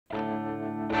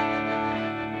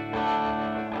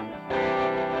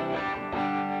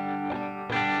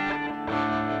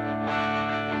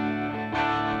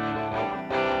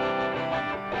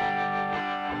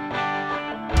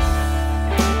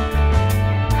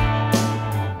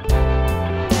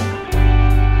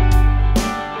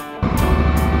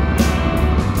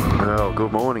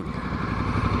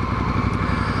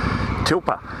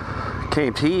Tilpa.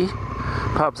 Camped here,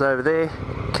 pub's over there,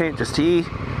 camped just here,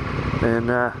 and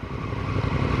yeah,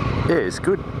 it's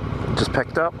good. Just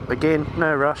packed up, again,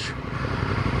 no rush.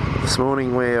 This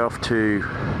morning we're off to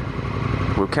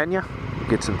Wilcannia,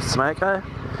 get some smoko,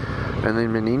 and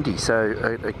then Menindee.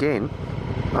 So again,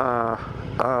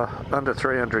 under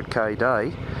 300k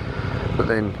day, but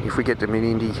then if we get to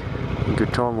Menindee in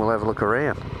good time, we'll have a look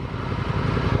around.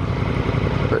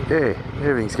 But yeah,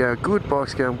 everything's going good,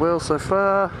 bike's going well so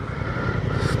far.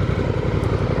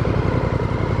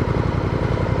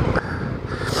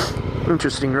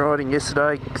 Interesting riding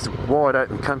yesterday, it's wide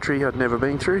open country I'd never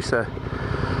been through, so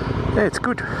yeah, it's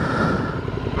good.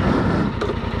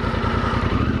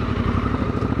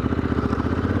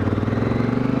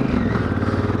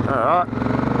 Alright,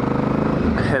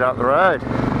 head up the road.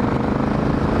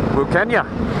 Wilcannia.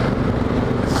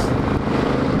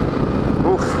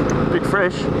 Oof, a bit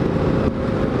fresh.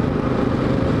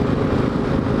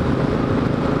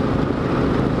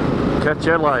 Catch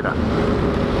you later.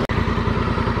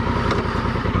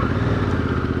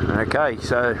 Okay,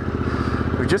 so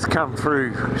we've just come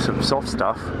through some soft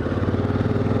stuff,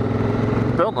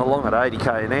 belting along at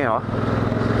 80k an hour,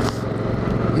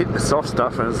 hit the soft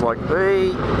stuff, and it's like, hey,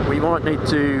 we might need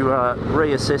to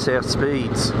reassess our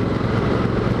speeds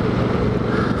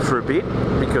for a bit,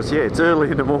 because yeah, it's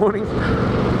early in the morning,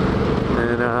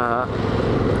 and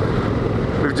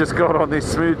we've just got on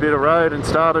this smooth bit of road and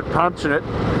started punching it,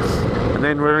 and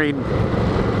then we're in,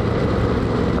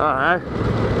 I don't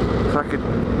know, fucking,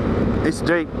 it's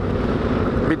deep,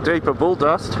 a bit deeper bull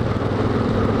dust,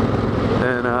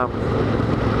 and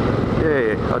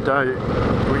yeah,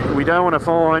 we don't want to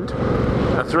find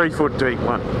a 3 foot deep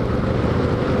one.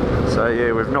 So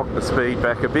yeah, we've knocked the speed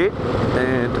back a bit,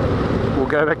 and we'll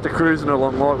go back to cruising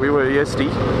along like we were yesterday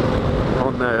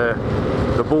on the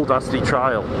bull dusty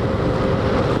trail.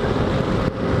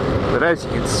 But as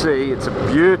you can see, it's a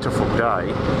beautiful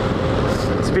day.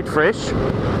 It's a bit fresh.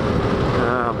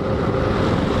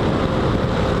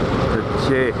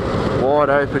 Yeah, wide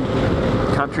open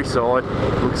countryside,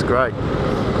 looks great.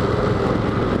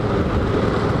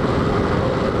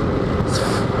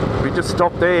 We just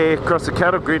stopped there across the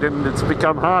cattle grid and it's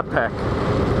become hard pack.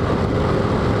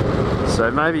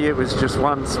 So maybe it was just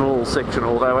one small section,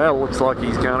 although Al looks like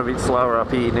he's going a bit slower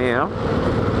up here now.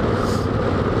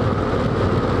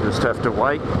 Just have to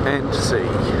wait and see.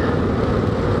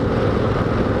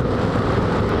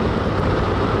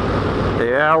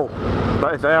 Yeah,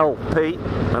 both Al, Pete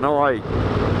and I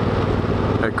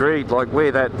agreed, like,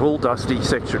 where that bull dusty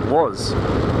section was,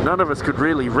 none of us could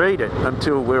really read it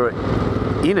until we were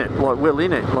in it, like well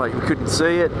in it, like we couldn't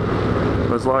see it. It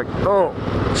was like, oh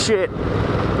shit,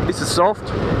 this is soft,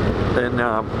 and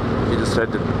you just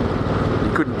had to,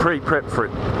 you couldn't pre-prep for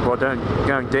it by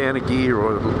going down a gear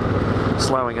or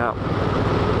slowing up.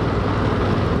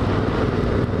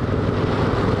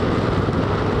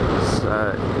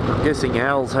 I'm guessing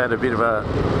Al's had a bit of a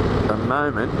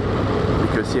moment,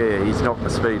 because yeah, he's knocked the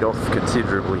speed off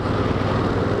considerably.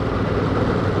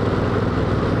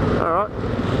 Alright,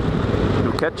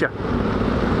 we'll catch ya.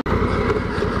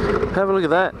 Have a look at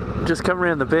that, just come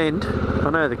around the bend. I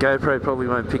know the GoPro probably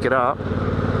won't pick it up.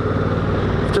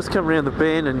 Just come around the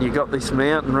bend and you got this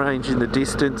mountain range in the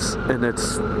distance, and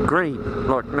it's green,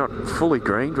 like not fully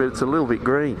green, but it's a little bit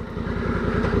green.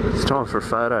 It's time for a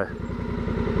photo.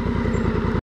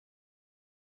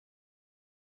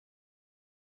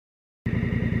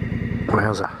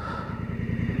 Wowza.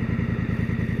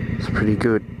 It's pretty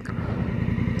good.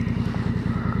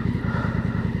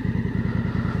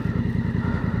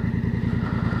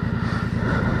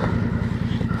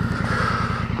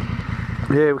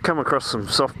 Yeah, we come across some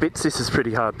soft bits. This is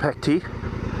pretty hard packed here.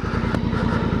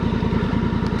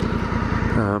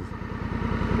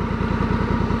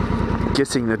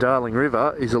 Guessing the Darling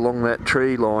River is along that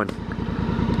tree line.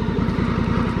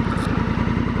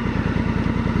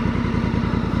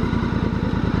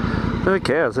 No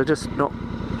cows, they're just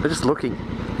looking.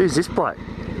 Who's this bloke?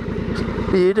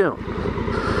 What are you doing?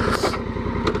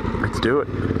 Let's do it.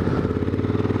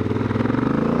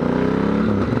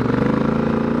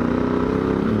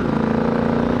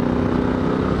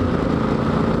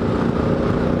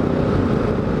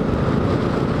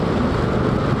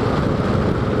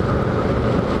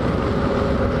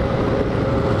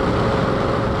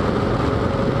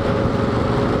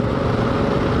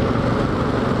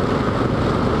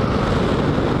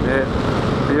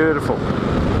 Beautiful,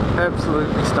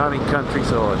 absolutely stunning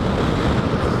countryside.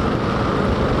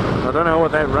 I don't know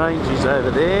what that range is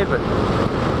over there, but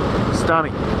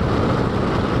stunning.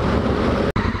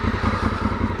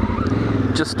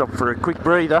 Just stopped for a quick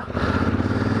breather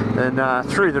and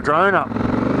threw the drone up.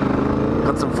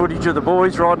 Got some footage of the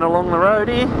boys riding along the road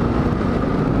here.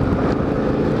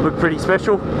 Look pretty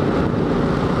special.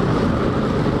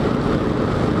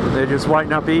 They're just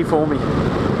waiting up here for me.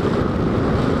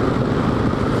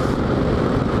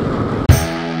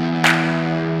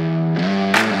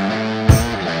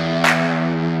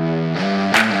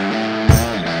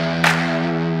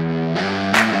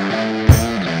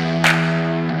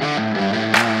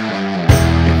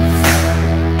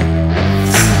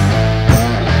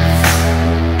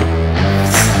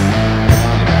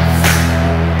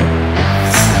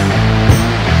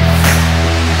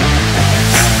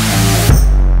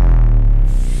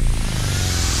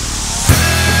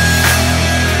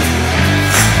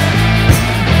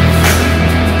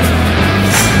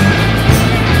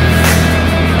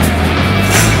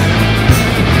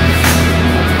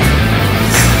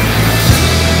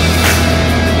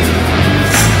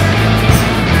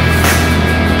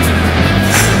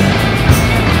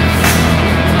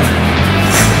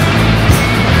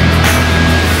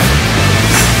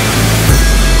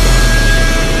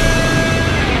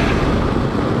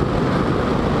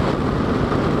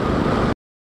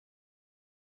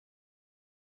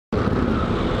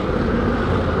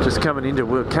 Just coming into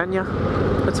Wilcannia.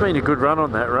 That's been a good run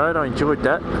on that road. I enjoyed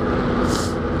that.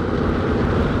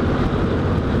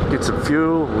 Get some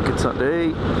fuel, we'll get something to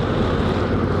eat.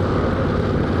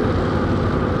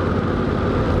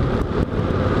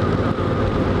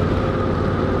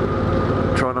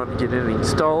 Try not to get anything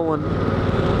stolen.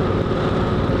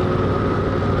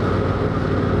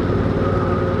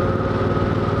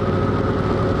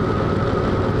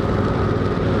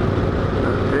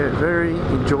 Very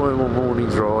enjoyable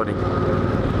morning's riding.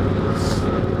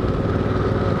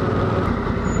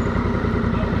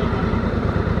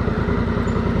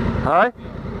 Hey?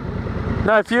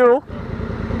 No fuel?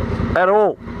 At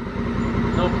all?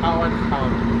 No power in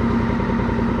town.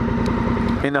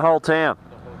 In the whole town?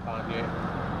 The whole town,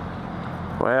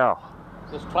 yeah. Wow.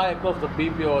 Just try across the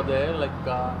BP over there. Like,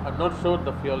 I'm not sure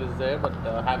the fuel is there, but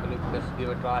have a look, let's give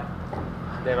it a try.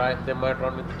 They might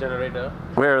run with the generator.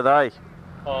 Where are they?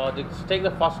 Just take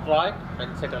the first right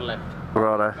and second left.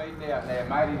 Righto. Out there,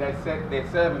 matey. They said they're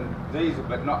serving diesel,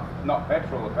 but not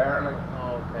petrol, apparently.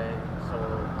 Okay, so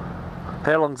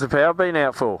How long's the power been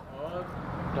out for?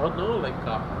 don't know. Like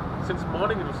since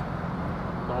morning it was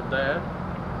not there.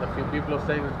 A few people are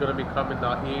saying it's going to be coming in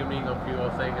the evening. A few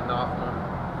are saying in the afternoon.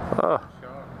 Oh,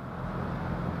 Sure.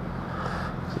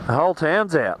 the whole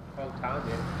town's out. Whole town,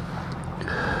 yeah.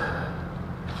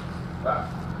 But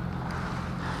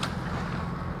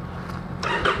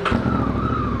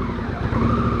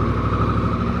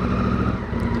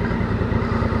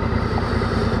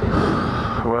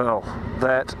Well,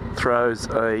 that throws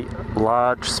a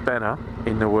large spanner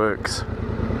in the works.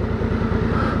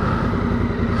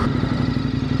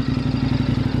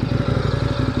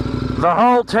 The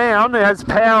whole town has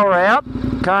power out,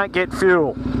 can't get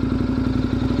fuel.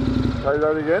 Say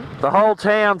that again? The whole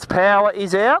town's power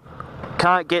is out,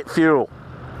 can't get fuel.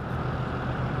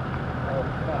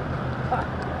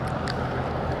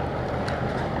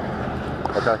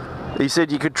 Okay. He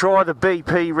said you could try the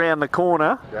BP round the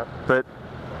corner, Yep. but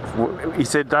he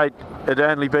said it'd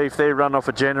only be if they're run off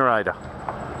a generator.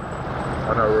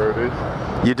 I know where it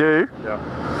is. You do? Yeah.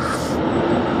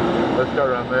 Let's go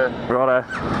around there. Righto.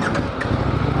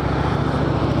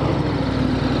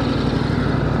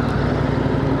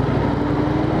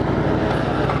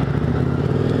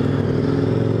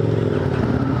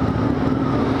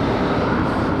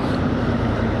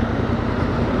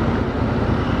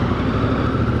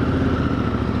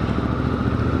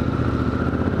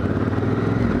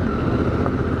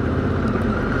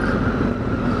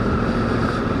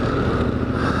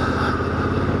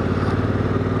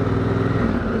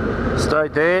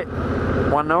 Stayed there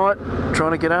one night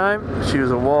trying to get home. She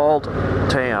was a wild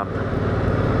town.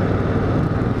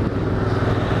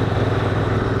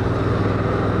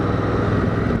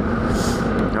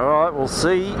 Alright, we'll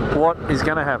see what is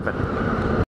going to happen.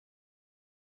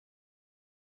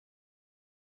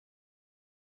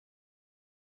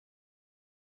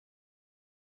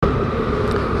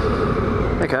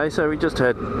 Okay, so we just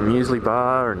had muesli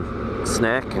bar and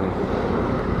snack and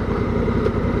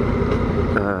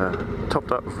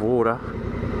topped up with water.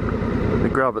 The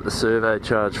grub at the survey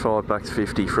charged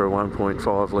 $5.50 for a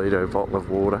 1.5 litre bottle of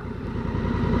water.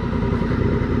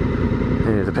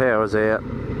 Yeah, the power's out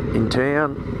in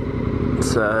town,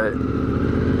 so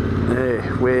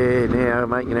yeah, we're now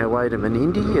making our way to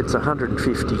Menindee. It's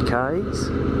 150 k's.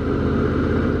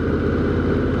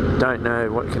 Don't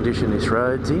know what condition this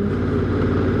road's in.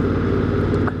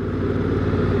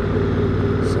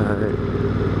 So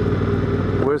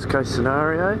case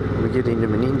scenario, we get into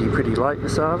Menindee pretty late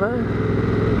this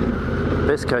arvo.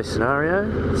 Best case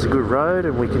scenario, it's a good road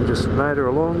and we can just motor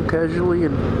along casually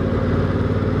and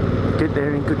get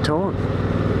there in good time.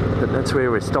 But that's where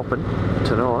we're stopping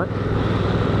tonight.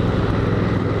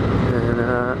 And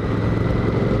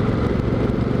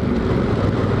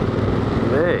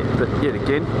yeah, but yet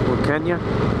again, Wilcannia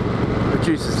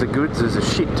produces the goods as a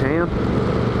shit town.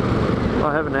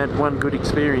 I haven't had one good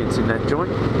experience in that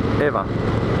joint, ever.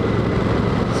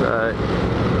 So,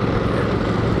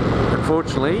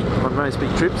 unfortunately, on most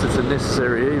big trips, it's a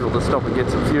necessary evil to stop and get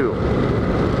some fuel.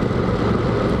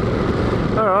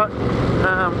 Alright,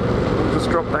 we'll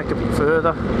just drop back a bit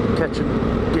further,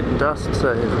 getting dust,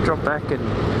 so we'll drop back and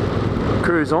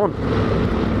cruise on.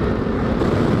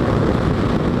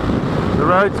 The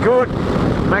road's good,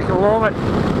 macking along it,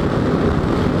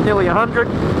 nearly 100.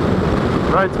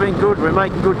 Road's been good, we're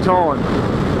making good time.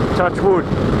 Touch wood.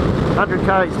 100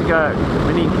 k's to go.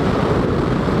 Menindee.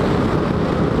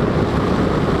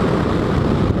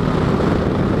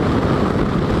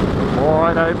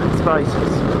 Wide open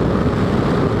spaces.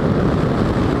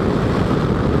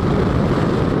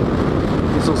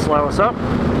 This will slow us up.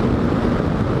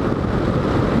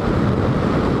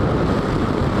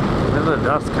 Look at the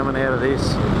dust coming out of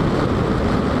this.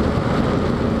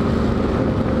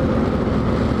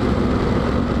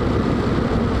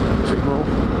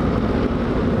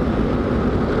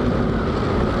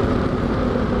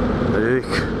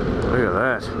 Look at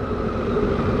that.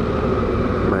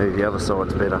 Maybe the other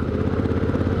side's better.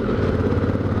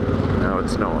 No,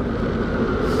 it's not.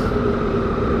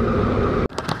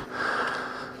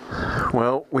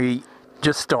 Well, we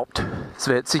just stopped. It's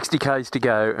about 60 k's to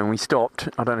go and we stopped.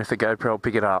 I don't know if the GoPro will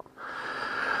pick it up.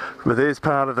 But there's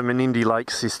part of the Menindee Lake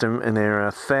system and there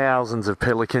are thousands of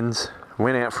pelicans.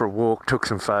 Went out for a walk, took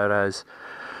some photos,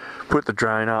 put the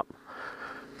drone up.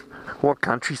 What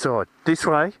countryside? This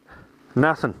way?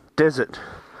 Nothing. Desert.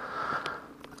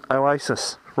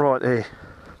 Oasis. Right there.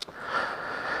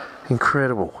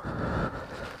 Incredible.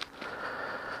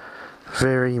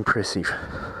 Very impressive.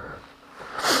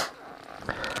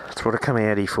 That's what I come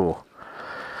out here for.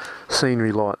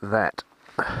 Scenery like that.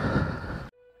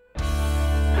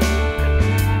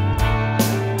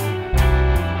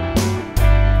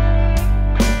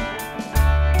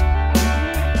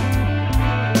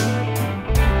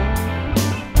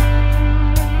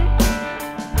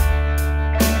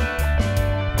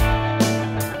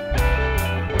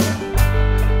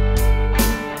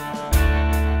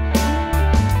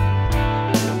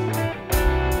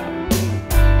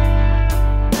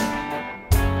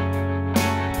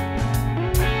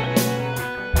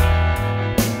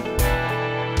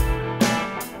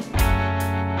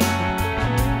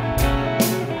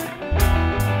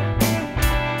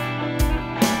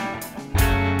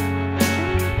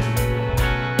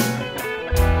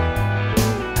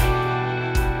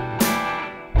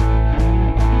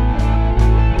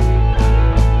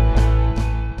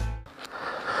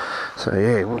 So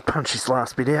yeah, we'll punch this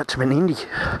last bit out to Menindee,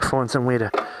 find somewhere to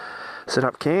set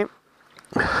up camp.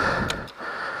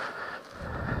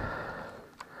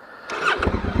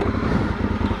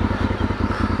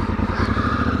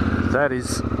 That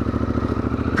is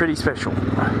pretty special.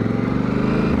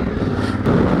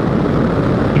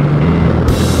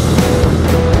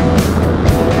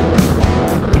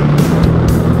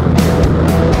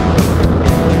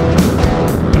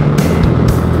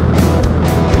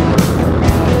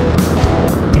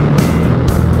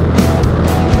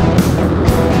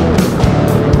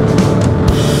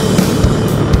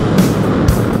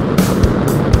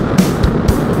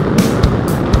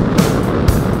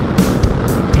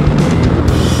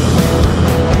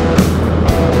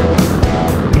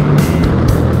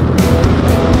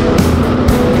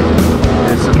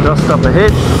 Up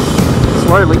ahead,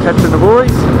 slowly catching the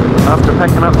boys after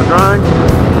packing up my drone.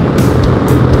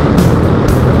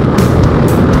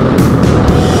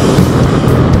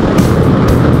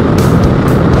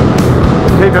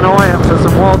 Keep an eye out for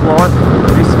some wildlife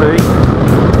at this speed.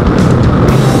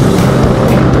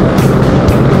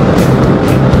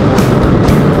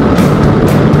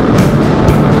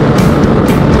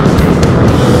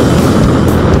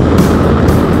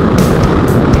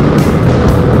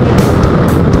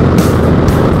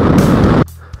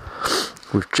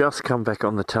 We've just come back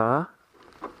on the tar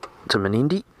to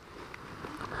Menindee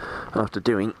after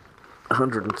doing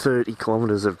 130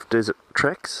 kilometres of desert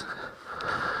treks,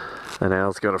 and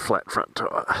Al's got a flat front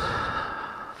tyre.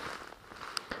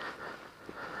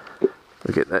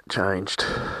 We'll get that changed.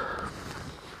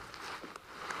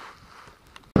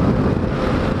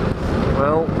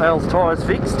 Well, Al's tyre's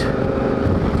fixed.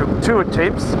 Took 2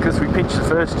 attempts because we pinched the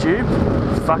first tube.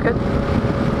 Fuck it.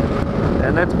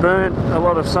 And that's burnt a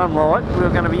lot of sunlight. We were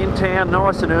going to be in town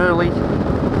nice and early,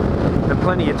 have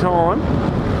plenty of time,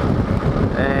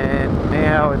 and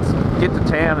now it's get to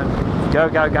town and go,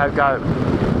 go, go, go.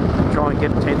 Try and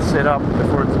get tents set up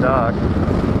before it's dark.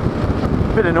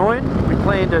 Bit annoying. We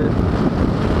planned to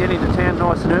get into town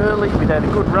nice and early. We'd had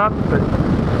a good run, but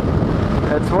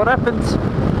that's what happens.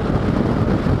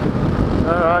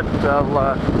 Alright,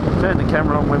 I'll turn the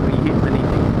camera on when we hit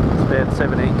Menindee. It's about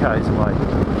 17 k's away.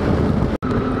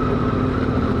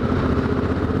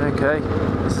 Okay,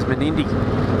 this is Menindee.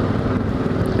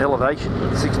 Elevation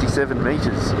 67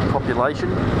 metres.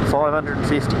 Population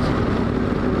 550.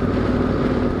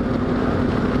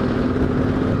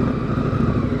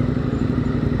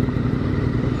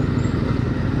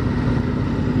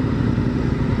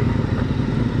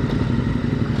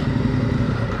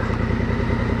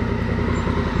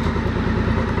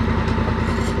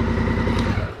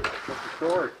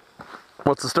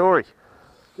 What's the story?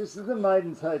 This is the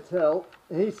Maiden's Hotel.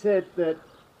 He said that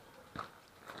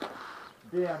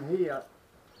down here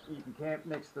you can camp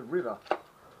next to the river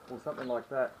or something like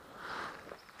that.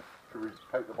 Should we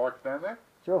take the bikes down there?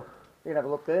 Sure. You can have a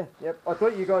look there. Yep. I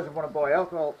thought you guys would want to buy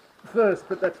alcohol first,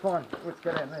 but that's fine. Let's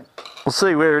go down there. We'll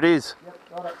see where it is. Yep,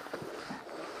 got it.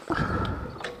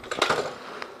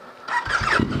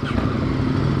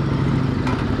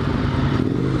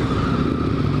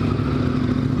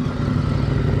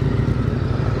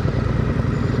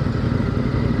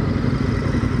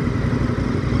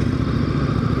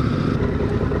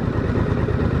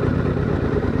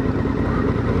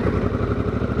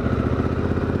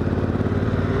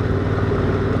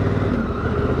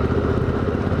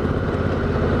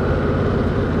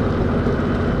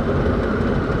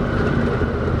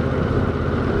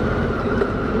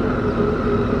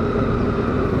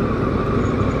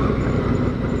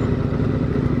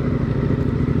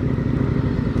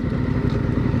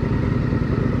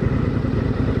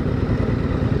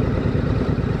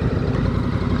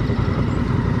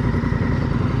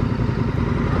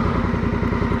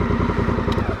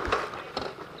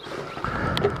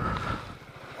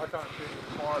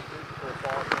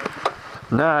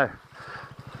 No.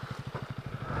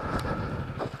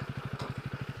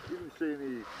 You didn't see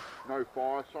any no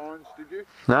fire signs, did you?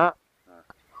 No.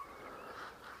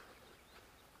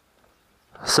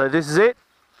 So this is it?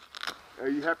 Are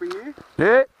you happy here?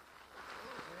 Yeah.